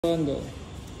Go. Okay,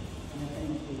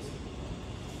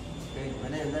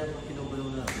 ano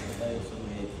pinubulong na tayo sa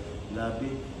may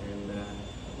lobby and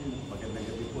magandang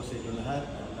gabi po sa inyo lahat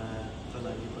at ito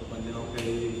na ipagpandinaw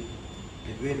kay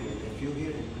Edwin and a few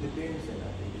here in the Philippines and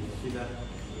ating sila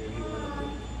we're here in the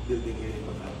building here in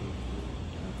Makati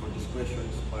for this question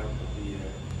is part of the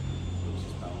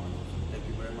Lucis Town. So thank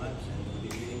you very much and good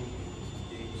evening.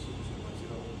 This is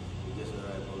BondingJames0010. We just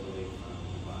arrived all the way from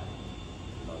Dubai.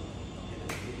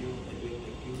 Thank you, Edwin,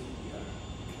 thank you. Yeah.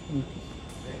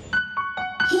 Okay.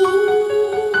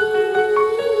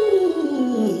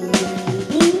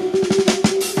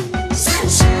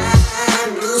 Sunshine,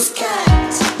 blue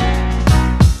skies.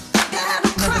 I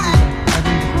gotta cry.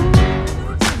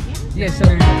 Yes,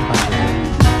 sir.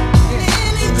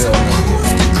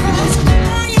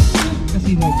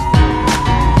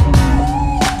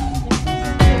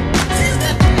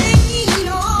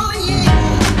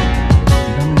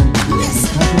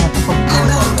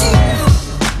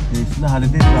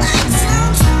 Holiday traffic.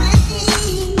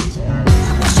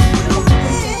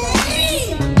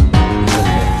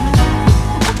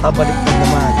 Balik pa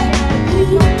naman.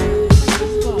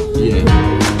 Yeah.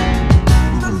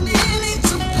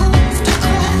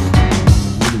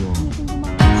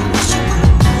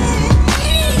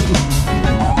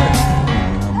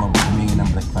 Humingi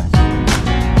ng breakfast.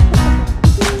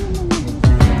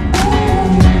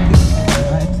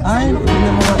 Ay, hindi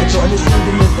na mga ito. Ano yung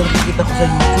dinner kita ko sa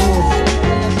YouTube?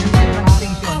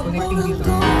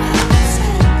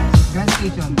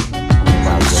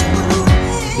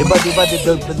 Diba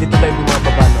dito tayo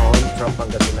bumababa noon from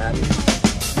Pangasinan?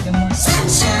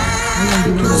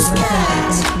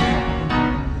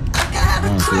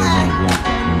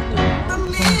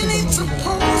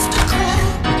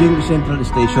 Ito yung Central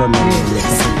Station.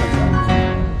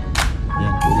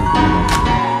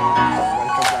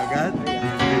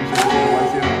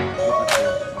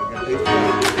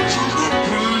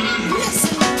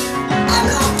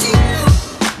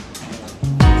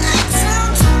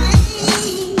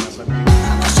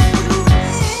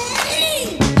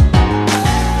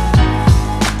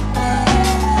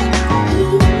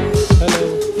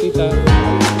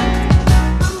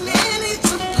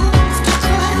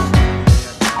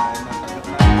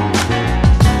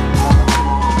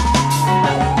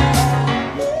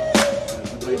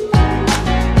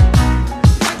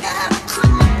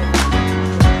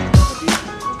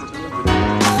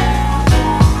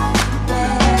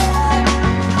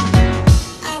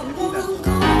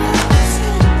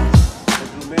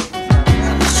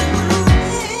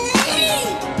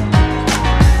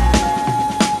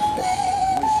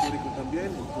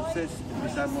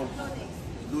 Empezamos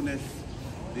lunes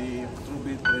de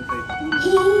octubre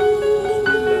 31.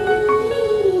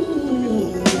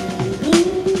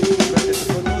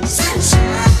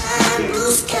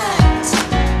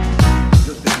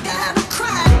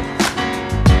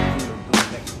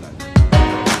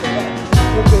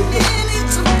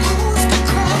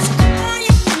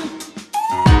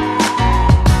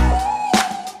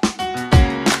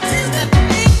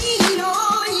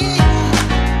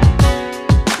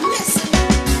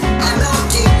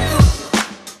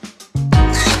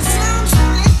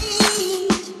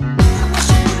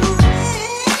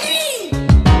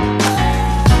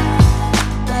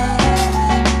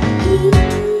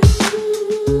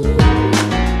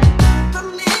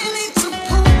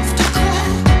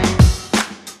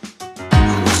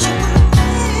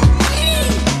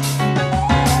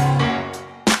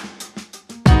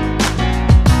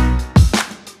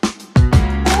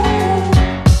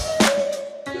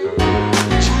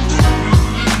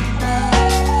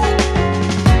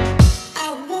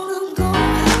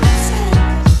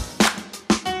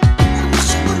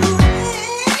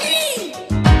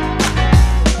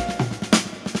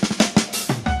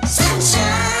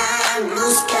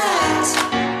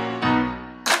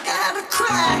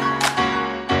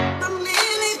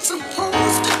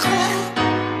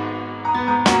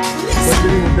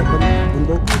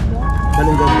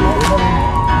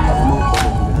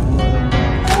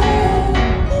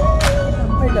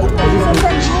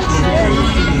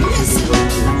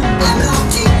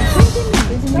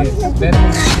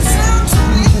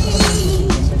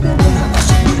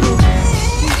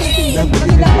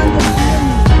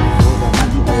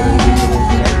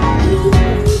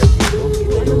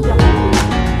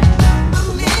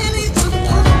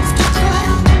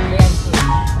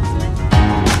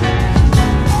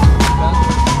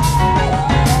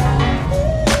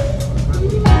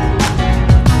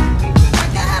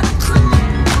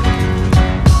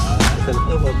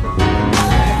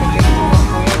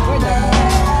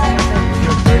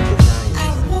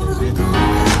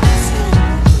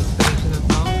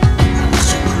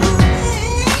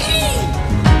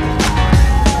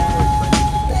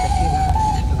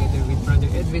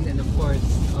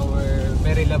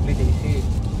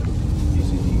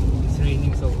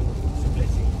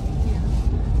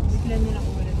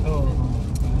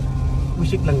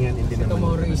 Music lang yan, hindi naman.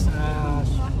 Tomorrow is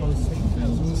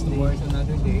tomorrow is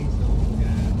another day, so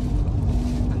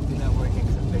until now working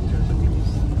as a pleasure to finish.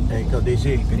 Hey, ikaw,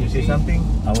 Daisy, can you say something?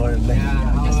 Our life.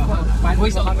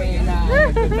 Voice of kami na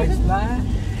good vibes ba?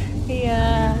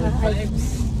 Yeah. Good vibes.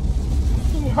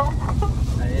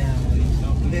 Ayan.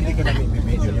 Hindi ko namin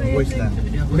medyo yung voice lang.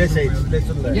 Message,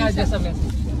 lesson learned. Yeah, just a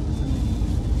message.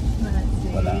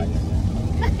 Wala ka yan.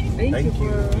 Thank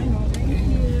you.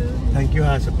 Thank you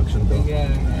ha sa pagsundo.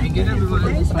 Thank you everyone.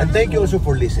 And thank you also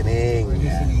for listening.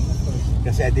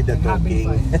 Kasi I did the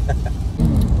talking.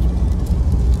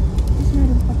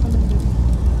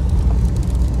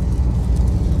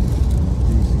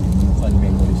 Fun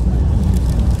memories na.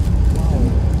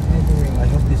 I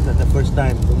hope this is not the first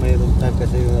time. Kung mayroong time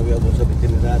kasi yung nabi ako sa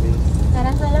veterinary.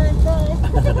 Tara sa lang ito.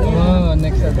 Oh,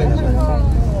 next event.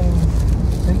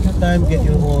 Take your time, get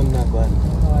your own na ba?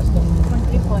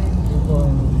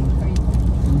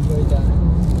 Enjoy that.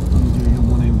 Enjoy yung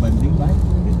muna yung banding.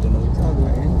 Gusto lang sa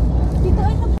akin.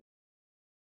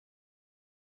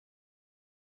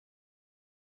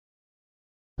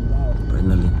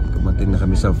 Finally, kumating na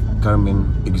kami sa Carmen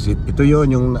exit. Ito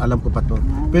yon yung alam ko pa to.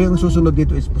 Pero yung susunod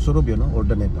dito is Pusurubio, no?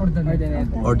 Ordaneta.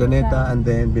 Ordaneta and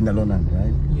then Binalonan,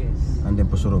 right? Yes. And then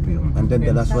Pusurubio. And then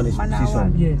the last one is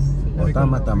Sison. Yes. O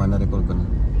tama, na-recall ko na.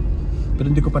 Pero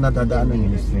hindi ko pa nadadaanan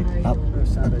yung straight up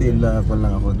until kung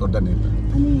lang ako Ordaneta.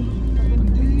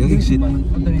 Yung exit.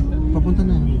 Papunta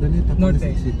na, Ordaneta. Norte.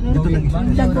 Exit. Dito lang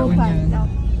exit. Dagupan.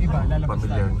 Iba, lalabas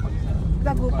Familiar.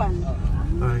 Dagupan.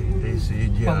 Hi, Daisy,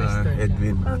 GR,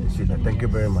 Edwin, sila. Thank you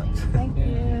very much. Thank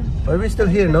you. Well, we're still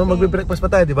here, no? Magbe-breakfast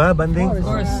pa tayo, di ba? Banding? Of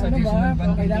course, additional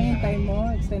banding. Kailangan time mo,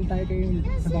 extend tayo kayo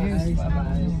sa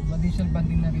bahay. Additional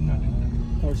banding na rin natin.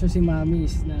 For sure si Mami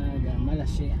is malas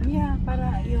siya. Yeah,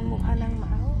 para yung mukha ng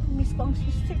miss ko ang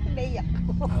sister ko, naiyak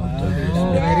ko.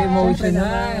 Very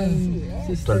emotional.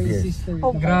 Sister 12 years. sister. Oh,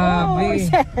 Grabe.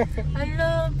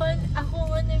 Alam, ako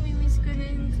namimiss ko na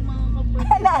yung mga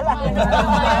kapatid.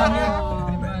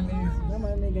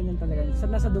 Naman may ganyan talaga. Sa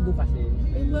nasa dugo kasi.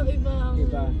 Iba-iba ang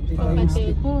Diba?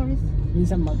 kapatid.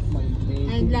 Minsan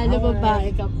Ang lalo babae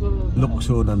ka po.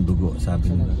 Lukso ng dugo, sabi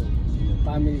nila.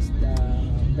 Family is the best.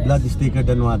 Blood is thicker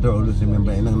than water, always remember.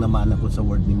 Yan ang naman ako sa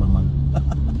word ni Mamang.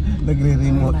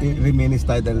 Nagre-reminis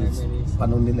tayo dahil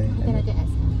panon nila eh.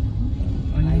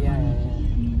 Ayan.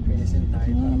 Present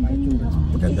tayo para may tsura.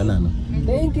 Maganda na, no?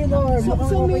 Thank you, Lord.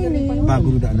 So meaning,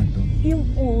 Bagong daanan to. yung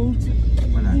old,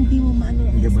 Wala. hindi mo maano.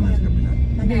 Hindi ba nasa kabila?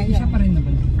 Hindi, isa pa rin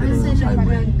naman. Pero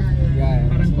highway.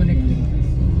 Parang connecting.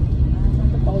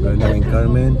 We're now in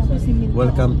Carmen.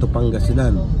 Welcome to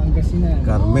Pangasinan. Pangasinan.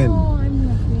 Carmen, Oh, I'm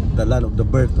happy. the land of the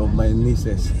birth of my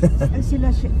nieces. Sila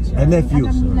And nephews.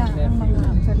 alam nila ang mga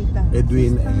salita.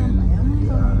 Edwin and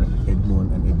Edmond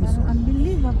and Edison.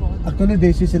 Unbelievable. Actually,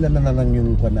 Daisy, sila na lang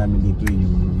yung kuha namin dito,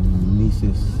 yung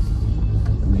nieces,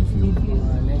 nephew.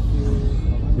 Nephew.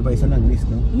 Di ba isa lang niece,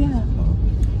 no? Yeah. Oo.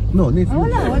 No, nephew.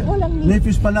 Walang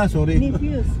Nephews pala, sorry.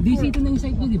 nephews. DC ito na yung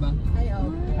site nyo, di ba?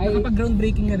 Ay,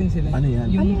 nakapag-groundbreaking na rin sila. Ano yan?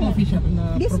 Yung coffee shop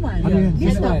na... This one. Ano yan?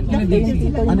 This one. Ano Dito yan?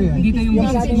 sila. Ano yan? Dito yung Yung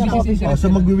business ating coffee shop. Oh, so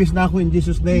mag-wish na ako in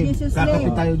Jesus name. In Jesus' Kakapit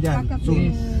name. tayo dyan. So,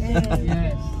 Yes.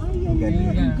 Yes. galing.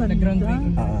 Yeah,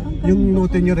 nag-groundbreaking. Yung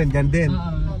note nyo rin, dyan din.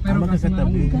 Pero kasi nga,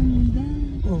 magkakatabi. Ganda.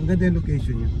 Oh, ganda yung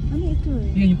location nyo. Ano ito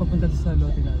eh? yan yung papunta sa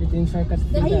lote natin. Ito yung shortcut.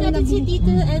 Dali natin si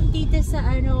Tito and Tita sa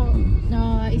na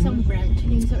isang branch,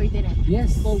 yung sa Ordinate.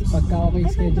 Yes. Pagka okay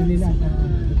schedule nila.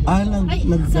 Lang, Ay,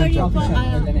 nag-branch sorry out po, siya.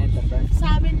 sa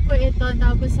amin po ito,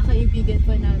 tapos sa kaibigan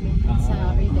po namin sa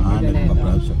Ordinate.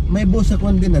 Nagpa-branch out. May boss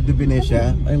ako din na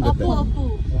Dubinesia. Ayun, ganda.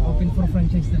 Opo. Open for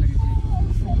franchise talaga.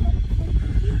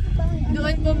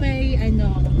 Doon po may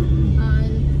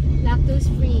lactose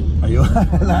free. Ayun,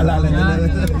 naalala nila.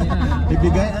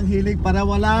 Ibigay ang hilig para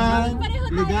walang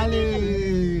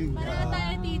ligaling. Para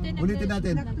tayo dito na Ulitin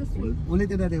natin.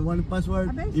 Ulitin natin. One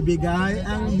password. Ibigay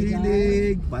ang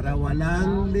hilig para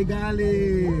walang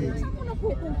ligaling.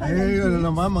 Ay, ano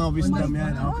naman, mga wisdom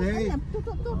yan. Okay?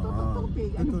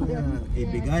 Ito yan.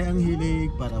 Ibigay ang hilig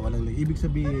para walang ligaling. Ibig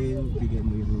sabihin, bigyan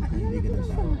mo yung kahiligan ng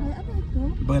tao.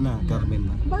 Iba na, Carmen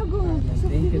na. Bago.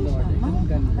 Thank you, Lord. Ang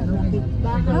ganda.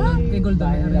 Kay Gold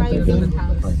private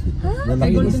house.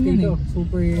 Lalaki Golden na. yun eh.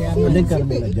 Super Hindi,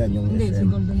 Carmen na dyan yung Hindi, si SM.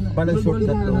 Golden na. Parang short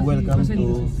na to. Welcome to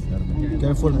Carmen.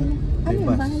 Careful ha. May Ano yung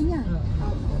bus. bahay niya?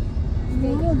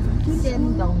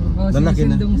 Sendong. Lalaki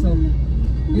na. Sindong Soap.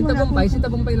 Yung Tagumpay, si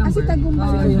Tagumpay lang. Ah, si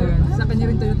Tagumpay. Sa kanya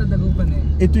rin Toyota Dagupan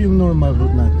eh. Ito yung normal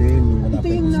route natin. Yung wala Ito pa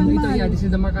yung yung Ito, normal. yeah, this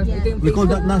is the Makati. Ito yung We call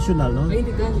that national, no? Ay,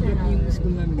 hindi yung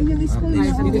school namin. Ay, yung school Ay,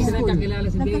 na. dito sila kakilala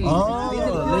si Day. Oh,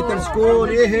 little school.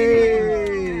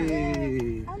 Yehey!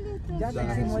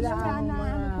 nagsimula ang mga...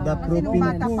 The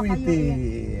propinquity.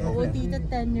 Oo, tita,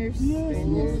 10 years. Yes,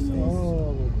 10 years.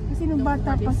 Oh. Kasi nung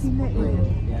bata pa sila eh.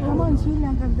 Come on, sila,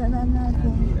 gagdanaan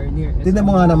natin. Earlier. Tingnan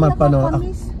mo nga naman paano.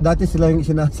 Dati sila yung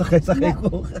sinasakay-sakay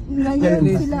ko. Ngayon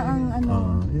sila ang ano.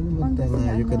 Yun naman tayo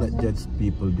nga. You cannot judge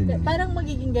people din. Parang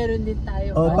magiging gano'n din tayo.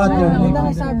 Oh, paano? Ang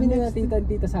sabi nila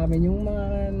tita sa amin, yung mga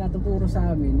natuturo sa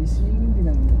amin is yung hindi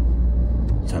lang.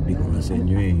 Sabi ko nga sa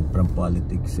inyo from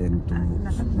politics and to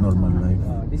normal life.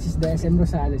 This is the SM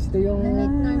Rosales. Ito yung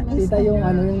tita yung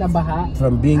ano yung nabaha.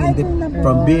 From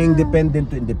being dependent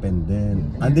to independent.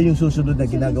 Andun yung susunod na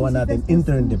ginagawa natin,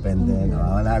 interdependent.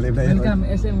 Malalim na yun. Welcome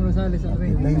SM Rosales.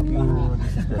 Thank you.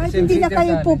 Kahit hindi na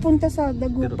kayo pupunta sa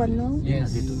Dagupan, no?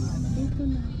 Yes. Dito na.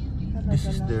 This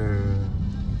is their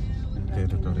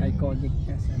territory. Iconic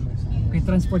SM Rosales. Kay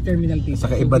Transport Terminal tita.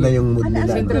 Saka iba na yung mood nila.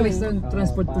 Central Western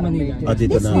Transport to Manila.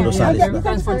 Dito na, Rosales na.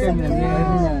 Transport Terminal.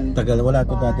 Tagal, wala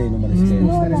ko dati nung malis kayo.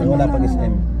 Saka wala pang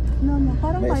SM. No,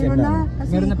 parang May mayroon SM na. na.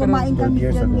 Kasi Meron na, pero kumain 12 kami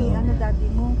years dyan ni ago. daddy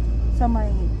mo sa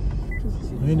may...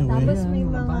 Tapos may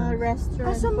mga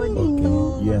restaurant Sa po Maynila. dito.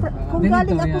 Yeah. Kung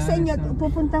galing ako sa inyo,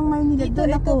 pupuntang Maynila, Dito,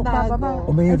 doon ako ito, bago. bababa.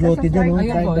 O may lote dyan, no?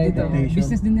 Ayan po, dito. Station.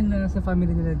 Business din nila sa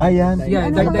family nila. Ayan. Yeah,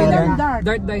 Ano Dart ba Diner. yan? Dart.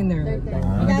 Dart Diner. Ang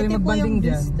Dati galing po magbanding yung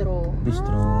dyan. bistro.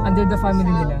 Bistro. Under the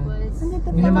family nila. Dito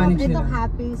Minamanage Dito nila.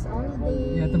 Happy's all day.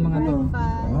 Yeah, itong mga to.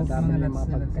 Breakfast. Dami na mga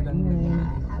pagkain.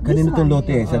 Kanino itong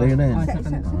lote eh? Sa rayo na yan.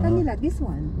 Sa kanila, this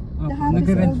one. The Happy's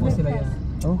Nagre-rent All po sila yan. Breakfast.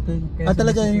 Okay.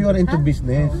 Talaga you are into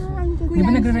business. Di ba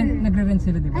nagre-rent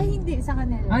sila, di ba? Ay, hindi. Sa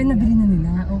kanila. Ay, nabili na nila.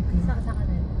 Okay. Sa kanila.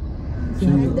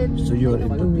 So you're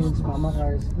into business. Mama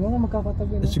cars. Yung mga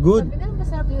magkakatabi na. It's good. Sabi na,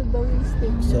 masarap yung going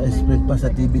steak. Sa spread pa sa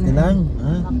TV ka lang.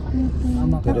 Ha?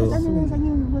 Pero- Tapos ano lang sa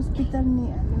yung hospital ni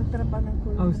trabaho ng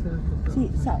kuya. Oh, sir.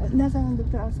 Nasa ang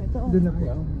Dr. Asa ito. Doon na po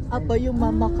ako. Apo, yung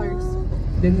mama cars.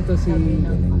 Then ito si Galing.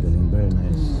 Very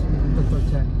nice. Dr.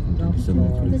 Chan. Thank you so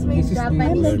much. Tapos may This is the-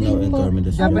 Japanese We're now din in po. Carmen de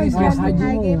Japanese Sierra.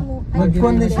 restaurant.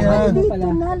 Magkuhan na siya. Ay, dito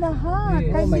na lahat.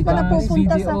 Kahit hindi ka na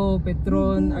pupunta sa... CDO,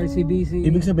 Petron, RCBC.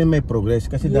 Ibig sabihin may progress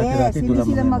kasi Yes, dati-dati ito hindi lang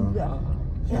sila mga mag... ano.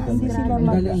 Hindi sila Ang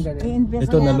mag... galing, galing. i-invest.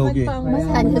 Ito na logi. Pang Mayaman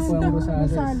masalas. po ang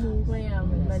Rosales. Masalis.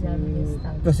 Mayaman, madami yung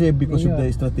staff. Kasi because of the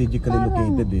strategically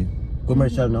located eh.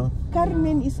 Commercial, no?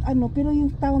 Carmen is ano, pero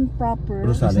yung town proper.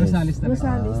 Rosales. Rosales na.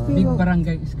 Rosales. Big Pero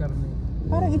barangay is Carmen.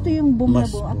 parang ito yung boom na Mas,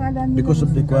 boom. Akala nila because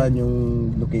of the kwan yung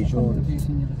location.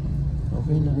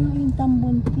 Okay na. yung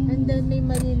tambunti. And then may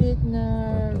maliliit na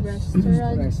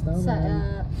restaurant Restaurant. sa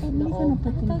Hindi ka loob. napupunta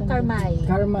Ano to? Karmay.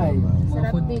 Carmay.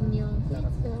 Sarap din yung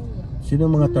pizza. Sino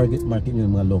ang mga target market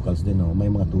nyo? Mga locals din, no? May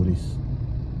mga tourists.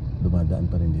 Dumadaan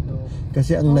pa rin dito.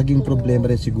 Kasi ang naging problema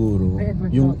rin siguro,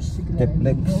 yung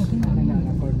Teplex.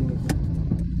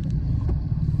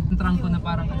 Ang trangko na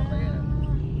parang ano pa yan.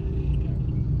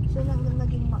 Siya lang ang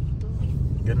naging makto.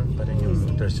 Ganun pa rin yung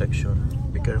intersection.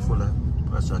 Be careful ha.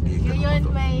 Para sa gigan ng Ngayon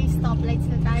motor. may stoplights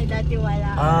na tayo. Dati wala.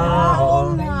 Oo.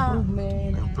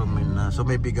 Improvement. Improvement na. So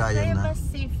may Kaya bigayan na. mas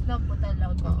safe na po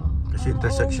talaga. Kasi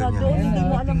intersection yan. Oo, hindi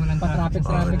mo alam. Pa-traffic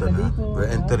Oh, ito na na. dito. We're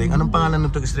entering. Anong pangalan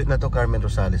ng street na to? Carmen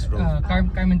Rosales Road.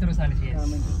 Carmen Rosales, yes.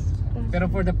 Pero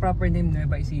for the proper name,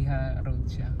 Nueva Ecija Road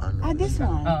siya. Ano? This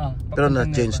one. Oo. Pero papuntang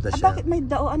na-change Nueva. na siya. Bakit may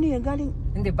dao? Ano yun? Galing...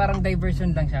 Hindi, parang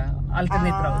diversion lang siya.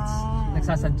 Alternate routes.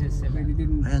 Nagsasuggest sila.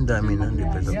 Ay, ang dami na.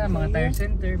 Dito. Yeah, mga tire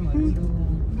center, mga ito.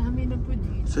 Dami na po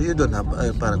dito. So you don't have,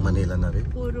 parang Manila na rin.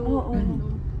 Puro Oo.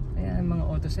 Kaya mga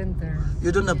auto center.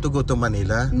 You don't have to go to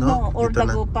Manila, No, no? or Dito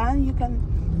na. Dagupan, you can...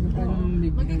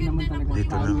 Naman talaga.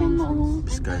 Dito na.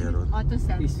 Biskaya Road. auto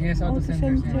center. Yes, auto Auto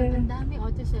center. center. Ang dami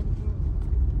auto center.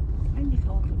 Ay, hindi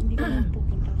ka na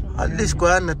pupunta sa... At least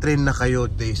kuhan, na-train na kayo,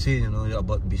 Daisy, you know,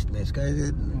 about business.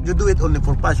 Kaya you do it only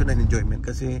for passion and enjoyment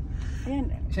kasi Ayan,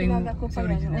 Siya yung- kilala ko pa siya yan.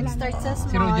 original. Wala Nag-start na. sa Si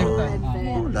small Roger pa. and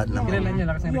then... lahat naman. Kilala niya,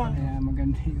 lakas na rin. Yeah. Kaya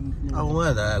maganda yung... Ako nga,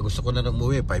 gusto ko na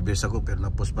umuwi 5 years ago pero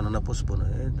na-postpone.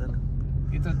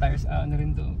 Ito, tires, ano rin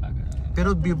to. Pero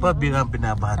di ba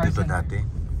binabaha dito dati?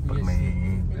 Pag Yes. may...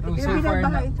 Pero Pero so far binabaha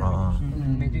na. ito. Oo.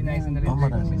 Medyo nice na rin.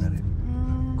 Marami na rin.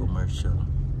 Mm. Commercial.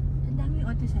 Ang dami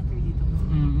auto center dito.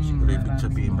 Siguro ibig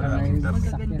sabihin maraming dami.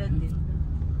 Magaganda din.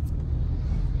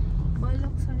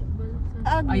 Balok sa...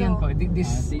 Agno. Ayun po,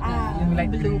 this, yung light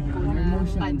blue po.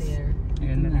 Promotions.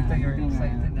 Ayun, nandito your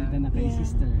side na. Dito na kay Yeah.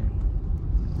 sister.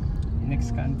 Next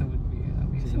canto would be,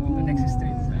 so the next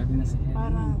street. Sabi na si Ed.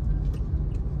 Parang...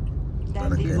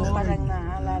 Parang Dati ko kailan? parang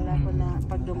naalala ko na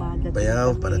pag dumadating Bayaw,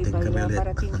 parating kami ulit.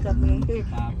 Parating kami.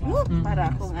 Para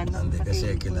akong ano. Hindi kasi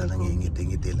sa kailangan Facebook.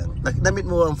 ngingiti-ngiti lang. Namit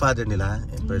mo ang father nila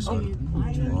in person?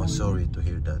 Oh, sorry to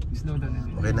hear that. Slow down na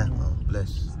din. Okay na? Oh,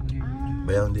 bless. So, here.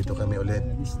 Bayaw, dito kami ulit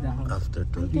This the house. after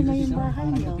 12 Ito na years. yung bahay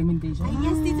Parang niyo. documentation.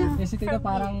 Yes, dito. Yes, ito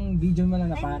parang video mo lang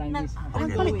na parang this.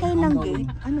 Nagpalit kayo ng gate?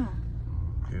 Ano?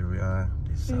 Here we are.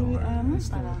 This is Pero our parang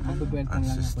Magbubueltang lang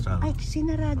ako. ancestral ay,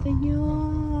 sinarado nyo.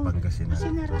 Pangasinan.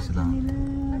 Sinarado Sila. nila.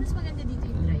 Mas maganda dito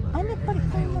yung drive. Ay, nagpalit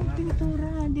kayo ng pintura.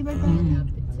 Di ba?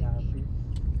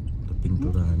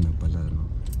 Pinturahan na pala, no?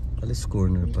 Alis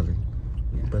corner pa rin.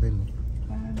 Yun pa rin.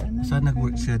 Saan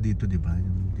nag-work siya dito, di ba?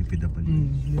 Yung DPW.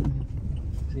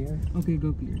 Clear? Okay,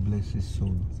 go clear. Bless his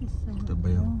soul. Ito ba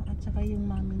yun? At saka yung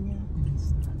mami niya.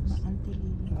 Ma-auntie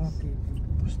Lily. Okay.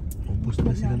 Ubus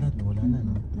na sila lahat. Wala na,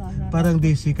 no? Parang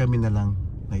Daisy kami na lang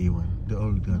naiwan. The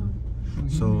old gone.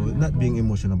 So, not being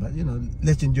emotional, but you know,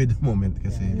 let's enjoy the moment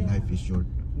kasi life is short.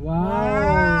 Wow!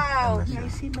 Wow! I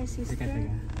see my sister.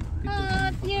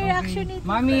 Your reaction ito.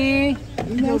 Mami!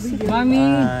 Yes, Mami!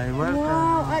 Ay, welcome.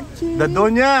 wow, Achi. The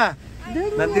Donya!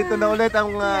 Donya. Nandito na ulit ang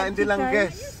hindi lang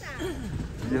guest.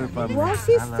 Dear family. Wow,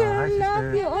 sister, Hello, hi, love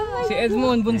sister. you. Oh my Si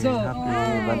Edmond, bunso.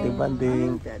 Happy banding-banding.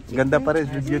 Ganda pa rin,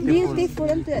 beautiful. beautiful.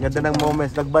 Ganda ng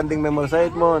moments. Nag-banding memory sa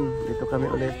Edmond. Dito kami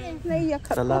ulit. Naiyak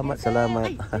ako.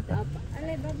 Salamat.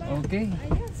 Okay.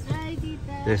 Hi,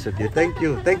 tita. Yes, okay. Thank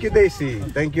you. Thank you, Daisy.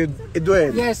 Thank you,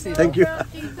 Edwin. Yes, Tito. Thank you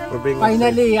for being on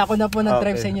Finally, ako na po stage.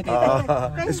 nag-drive sa inyo, tita.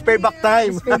 It's payback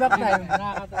time. Payback time.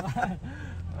 Nakakatawa.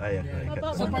 Ay, okay.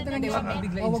 So, pati na, di ba,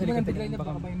 biglayin sa likod. Biglayin na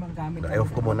baka may mga gamit.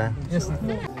 I-off ko muna. Yes,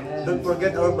 Tito. Don't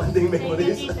forget our banding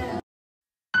memories. Tita.